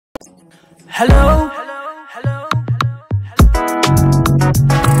Hello.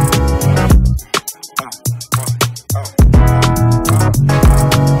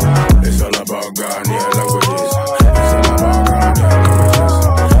 It's all about Ghanaian languages. It's all about Ghanaian languages.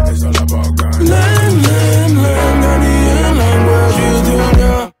 It's all about Ghanaian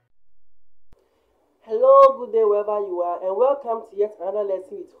languages. Hello, good day wherever you are, and welcome to yet another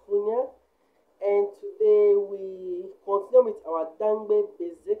lesson with Huniah. And today we continue with our Dangme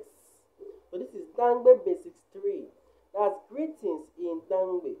basics. So this is Dangme basics 3. That's greetings in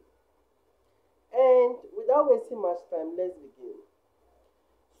Dangme. And without wasting much time, let's begin.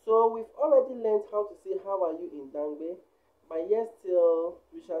 So we've already learned how to say how are you in Dangme, but yet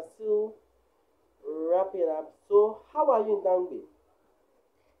we shall still wrap it up. So how are you in Dangme?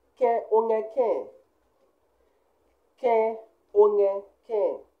 Ke onge ken. Ke onge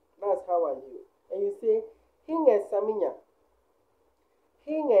ken. That's how are you. And you say hinge saminya.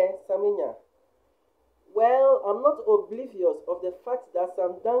 Hinge saminya. Well, I'm not oblivious of the fact that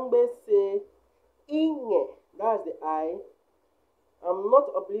some Dangme say inge. That's the I. I'm not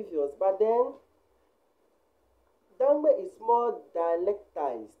oblivious, but then Dangme is more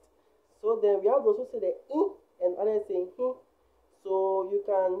dialectized. So then we have to also say the I and others say hi. So you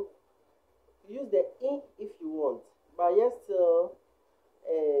can use the I if you want. But yes,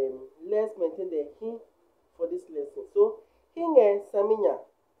 let's maintain the hi for this lesson. So hinge saminya.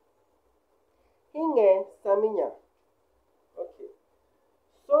 Hinge saminya. Okay.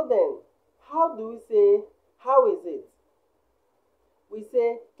 So then, how do we say how is it? We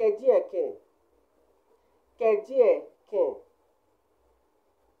say kejie ken. Kejie ken.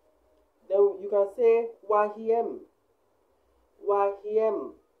 Then you can say wahiem.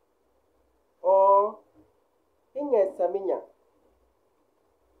 Wahiem. Or hinge saminya.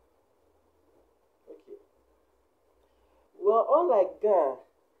 Okay. Well, unlike Ga,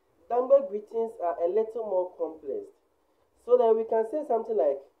 Dangme greetings are a little more complex. So then we can say something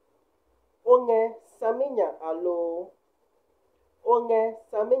like onge saminya alo. Onge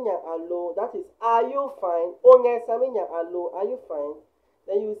saminya alo. That is, are you fine? Onge saminya alo. Are you fine?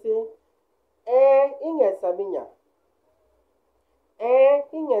 Then you say inge saminya.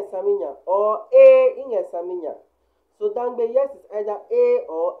 Inge saminya or inge saminya. So Dangme yes is either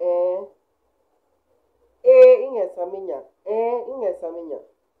or inge saminya. Inge saminya.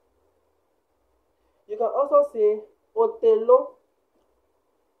 You can also say otelo.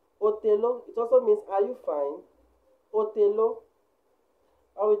 Otelo. It also means are you fine? Otelo.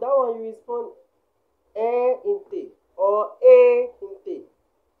 And with that one, you respond inte or inte.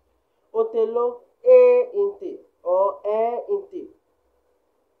 Otelo inte or inte.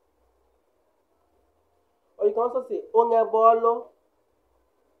 Or you can also say ongebolo.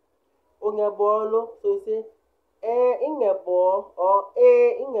 Ongebolo. So you say ingebo or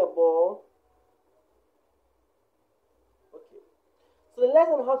ingebo. Okay. So let's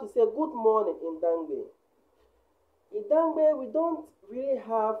learn how to say good morning in Dangme. In Dangme, we don't really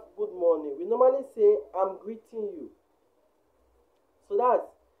have good morning. We normally say, I'm greeting you. So that's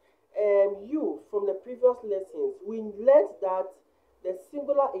you from the previous lessons. We learned that the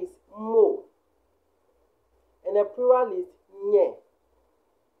singular is mo and the plural is nye.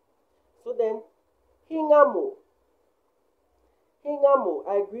 So then, hingamo. Hingamo,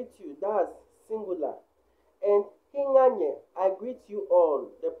 I greet you. That's singular. And hinganye, I greet you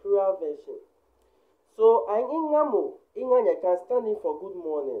all. The plural version. So, ingamo, inganya can stand in for good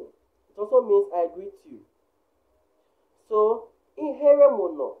morning. It also means I greet you. So,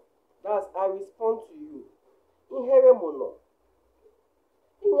 inheremono, that's I respond to you. Inheremono.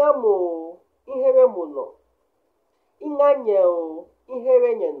 Ingamo, inheremono. Inganyeo,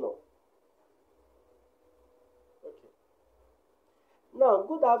 inherenyeno. Okay. Now,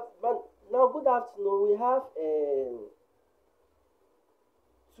 good afternoon. We have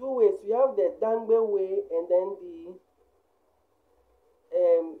two ways. We have the Dangme way and then the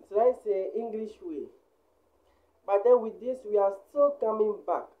should I say English way. But then with this we are still coming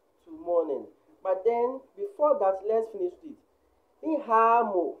back to morning. But then before that, let's finish it.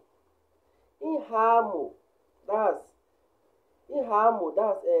 Ihamo. Ihamo. That's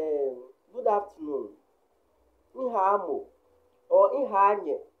good afternoon. Ihamo or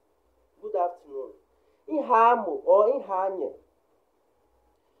ihanye. Good afternoon. Ihamo or ihanye.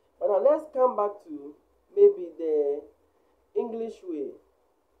 But now let's come back to maybe the English way.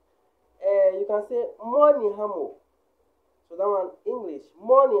 You can say morning hamo. So that one English.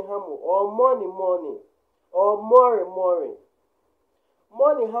 Morning hamo or morning or more.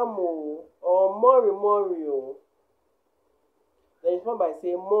 Morning hamo or more. Then you respond by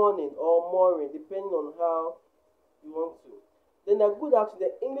saying morning or more, depending on how you want to. Then the good afternoon,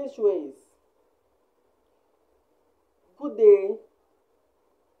 the English way is good day,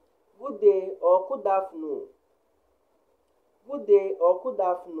 good day or good afternoon. Good day or good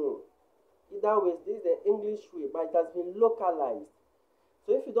afternoon. Either way, this is the English way, but it has been localized.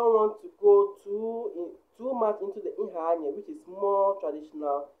 So if you don't want to go too much into the Huniah, which is more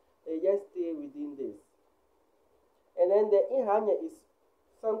traditional, just stay within this. And then the Huniah is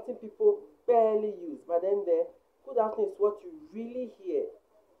something people barely use, but then the good afternoon is what you really hear.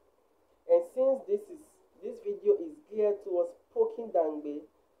 And since this video is geared towards spoken Dangme,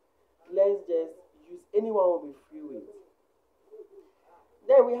 let's just use anyone will be free with.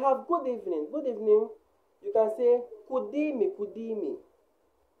 Then we have good evening. Good evening, you can say kudimi, kudimi.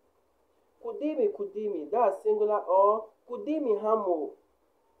 Kudimi, kudimi, that's singular, or kudimi hamo.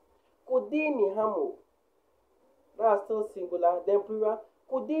 Kudimi hamo, that's still singular. Then plural,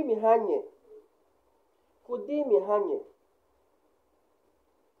 kudimi hanye. Kudimi hanye.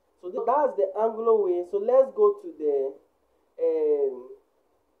 So that's the Anglo way. So let's go to the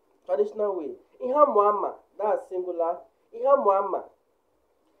traditional way. Iha muama, that's singular. Iha muama.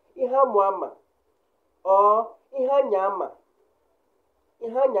 Iha muama. Or iha nyama.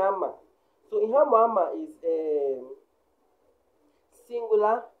 Iha nyama. So iha muama is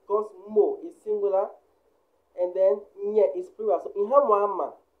singular because mo is singular, and then nye is plural. So iha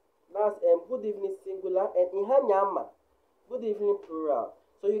muama, that's good evening singular, and iha nyama, good evening plural.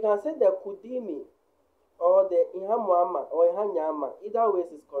 So you can say the kudimi or the iha muama or iha nyama. Either way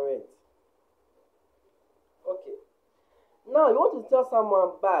is correct. Okay. Now you want to tell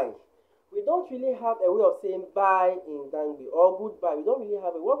someone bye. We don't really have a way of saying bye in Dangme or goodbye. We don't really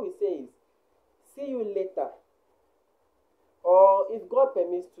have it. What we say is see you later, or if God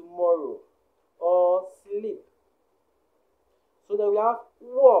permits tomorrow, or sleep. So then we have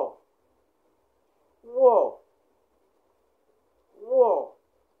war. War. War.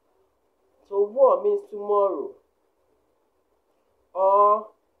 So war means tomorrow. Or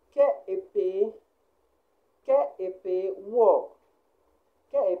ke epe, war.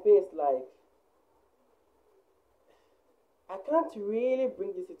 Ke epe is like, I can't really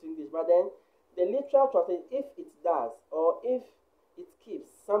bring this into English, but then the literal translation, if it does, or if it keeps,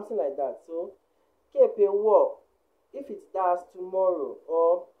 something like that. So ke epe war, if it does tomorrow,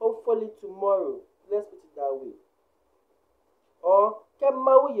 or hopefully tomorrow. Let's put it that way. Or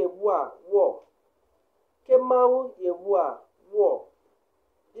kemawu yebua, war. Kemawu yebua, war.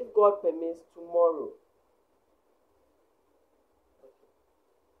 If God permits tomorrow.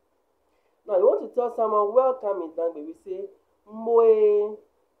 Now you want to tell someone welcome in Dangme, we say moe,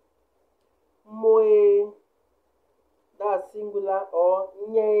 moe, that's singular, or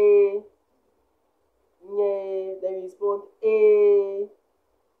nye, nye, then we respond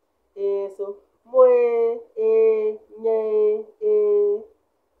so moe, nye,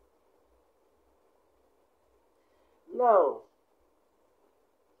 Now,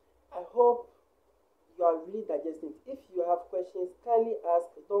 I hope you are really digesting. If you have questions, kindly ask,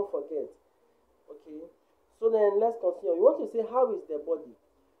 don't forget. Okay, so then let's continue. You want to say how is the body?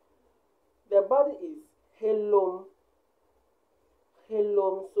 The body is helom,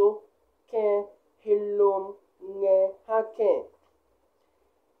 helom. So ken helom nge haken,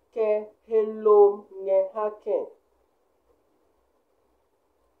 ke helom nge haken,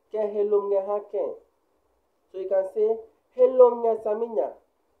 ke helom nge haken. So you can say helom nge saminya,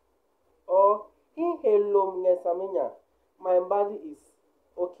 or hi helom nge saminya. My body is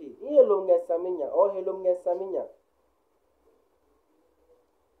okay. Hello ngesaminya or hello ngesaminya.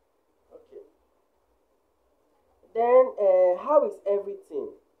 Okay. Then how is everything?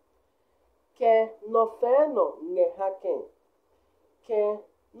 Ke no feno ngehaken. Ke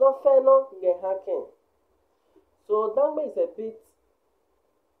no feno ngehaken. So Dangme is a bit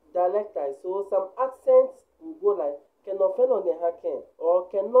dialectized. So some accents will go like ke no feno ngehaken or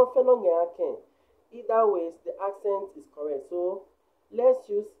ke no feno ngehaken. Either ways the accent is correct. So let's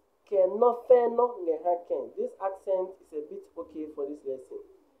use kenofeno ngehaken. This accent is a bit okay for this lesson,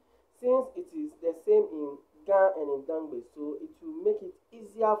 since it is the same in Ga and in Dangme, so it will make it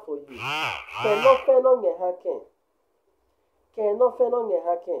easier for you. Kenofeno ngehaken. Kenofeno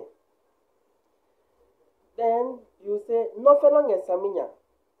ngehaken. Then you say nofeno ngesaminya.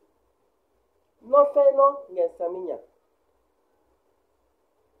 Nofeno ngesaminya.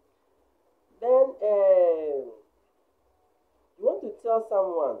 Then you want to tell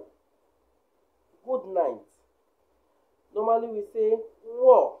someone good night. Normally we say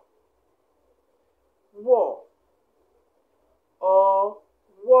war, war, or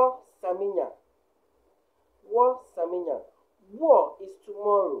war saminya, war saminya. War is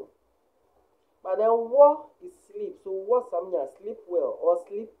tomorrow, but then war is sleep. So war saminya, sleep well or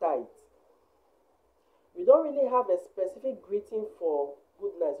sleep tight. We don't really have a specific greeting for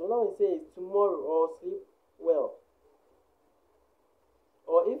good night. So now we say it's tomorrow or sleep well.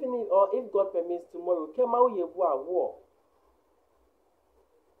 Or even if God permits tomorrow, kema uyebu awo.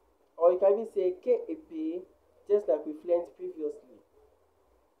 Or you can even say KAP, just like we learned previously.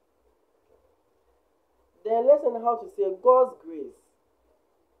 Then let's learn how to say God's grace.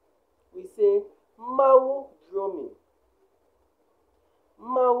 We say Mawu dromi.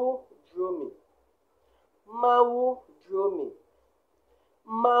 Mawu dromi. Mawu dromi.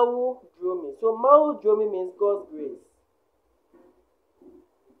 Mawu dromi. So Mawu dromi means God's grace.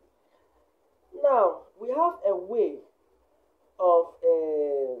 Now we have a way of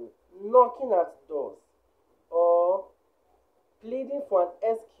knocking at doors or pleading for an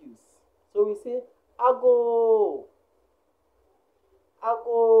excuse. So we say ago.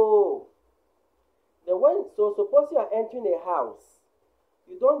 Then suppose you are entering a house,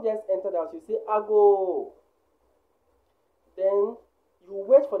 you don't just enter the house, you say ago. Then you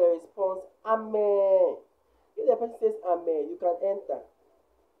wait for the response, amen. If the person says amen, you can enter.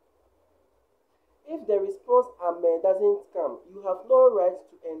 If the response amen doesn't come, you have no right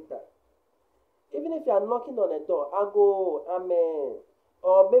to enter. Even if you are knocking on a door, ago, amen.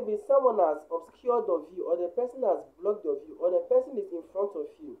 Or maybe someone has obscured your view, or the person has blocked your view, or the person is in front of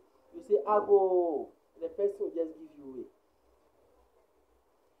you. You say ago, the person will just give you way.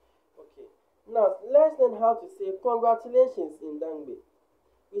 Okay. Now let's learn how to say congratulations in Dangme.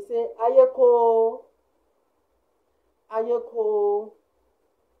 We say ayeko. Ayeko.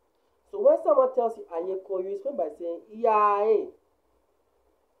 So when someone tells you ayeko, you respond by saying yae.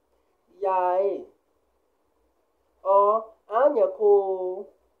 Yae. Or anyako.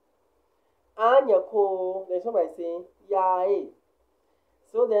 Anyako. Then respond by saying yae.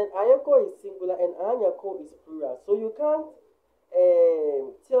 So then ayeko is singular and anyako is plural. So you can't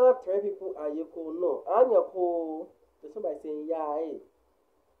tell three people ayeko. No. Anyako. Respond by saying yae.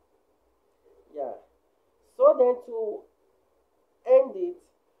 Yeah. So then to end it,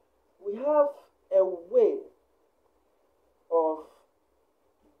 we have a way of,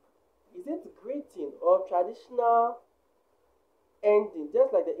 is it greeting or traditional ending,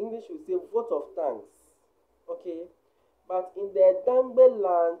 just like the English would say vote of thanks. Okay, but in the Dangme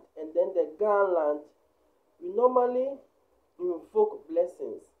land and then the Gan land, we normally invoke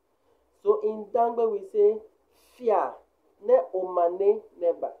blessings. So in Dangme we say fia ne omane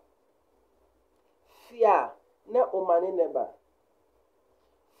neba. Fia ne omane neba.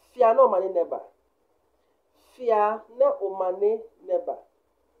 Fia no mane neba. Fia ne omane neba.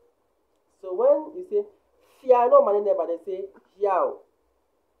 So when you say fia no mane neba, they say hiao.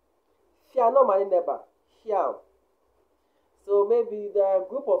 Fia no mane neba, hiao. So maybe there are a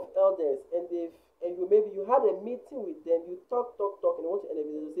group of elders and maybe you had a meeting with them, you talk, and you want to end the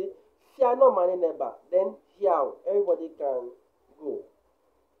video, you say fia no mane neba, then hiao. Everybody can go.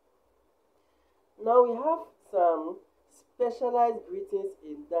 Now we have some specialized greetings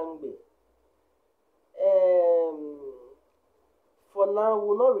in Dangme. For now,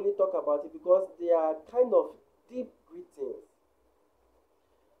 we'll not really talk about it because they are kind of deep greetings.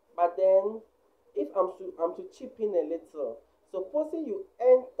 But then, if I'm to chip in a little, supposing you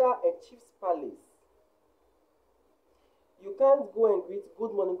enter a chief's palace, you can't go and greet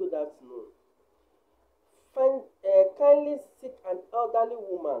good morning, good afternoon. Kindly seek an elderly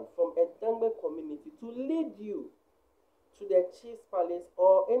woman from a Dangme community to lead you to the chief's palace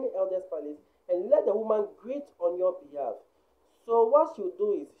or any elder's palace and let the woman greet on your behalf. So what she'll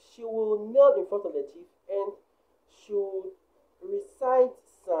do is she will kneel in front of the chief and she will recite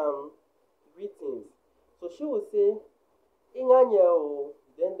some greetings. So she will say, Inganyeo,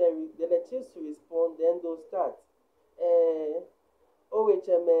 then the chiefs will respond, then they'll start.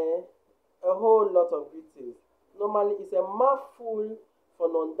 OHMA, a whole lot of greetings. Normally it's a mouthful for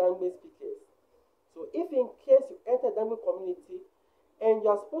non-Dangme speakers. So if in case you enter Dangme community and you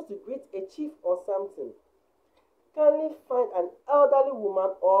are supposed to greet a chief or something, kindly find an elderly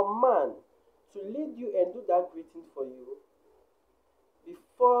woman or man to lead you and do that greeting for you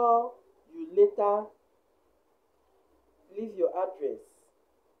before you later leave your address.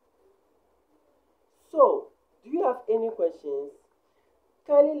 So, do you have any questions?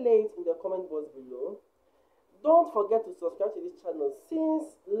 Kindly lay it in the comment box below. Don't forget to subscribe to this channel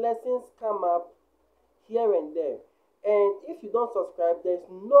since lessons come up here and there. And if you don't subscribe, there's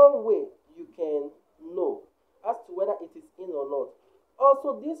no way you can know as to whether it is in or not.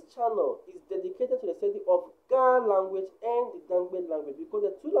 Also, this channel is dedicated to the study of ga language and the Dangme language because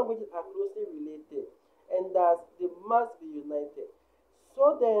the two languages are closely related and thus they must be united.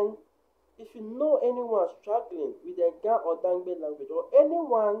 So then, if you know anyone struggling with the ga or Dangme language or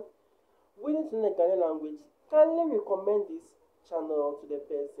anyone We need to learn Ghanaian language. Kindly recommend this channel to the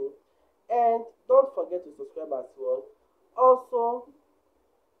person, and don't forget to subscribe as well. Also,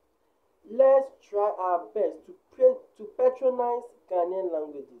 let's try our best to patronize Ghanaian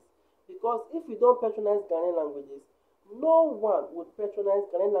languages, because if we don't patronize Ghanaian languages, no one would patronize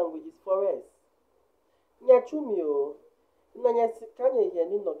Ghanaian languages for us. Nyachumio, Nanyasikanya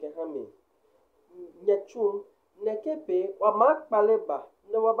Yeni Nokehame, Nyachum, Nekepe, or Mark Paleba,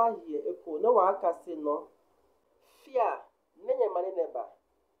 no waba here, echo, no akase no. Fear, Nenya Maneba,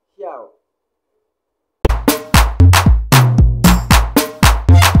 Hiao.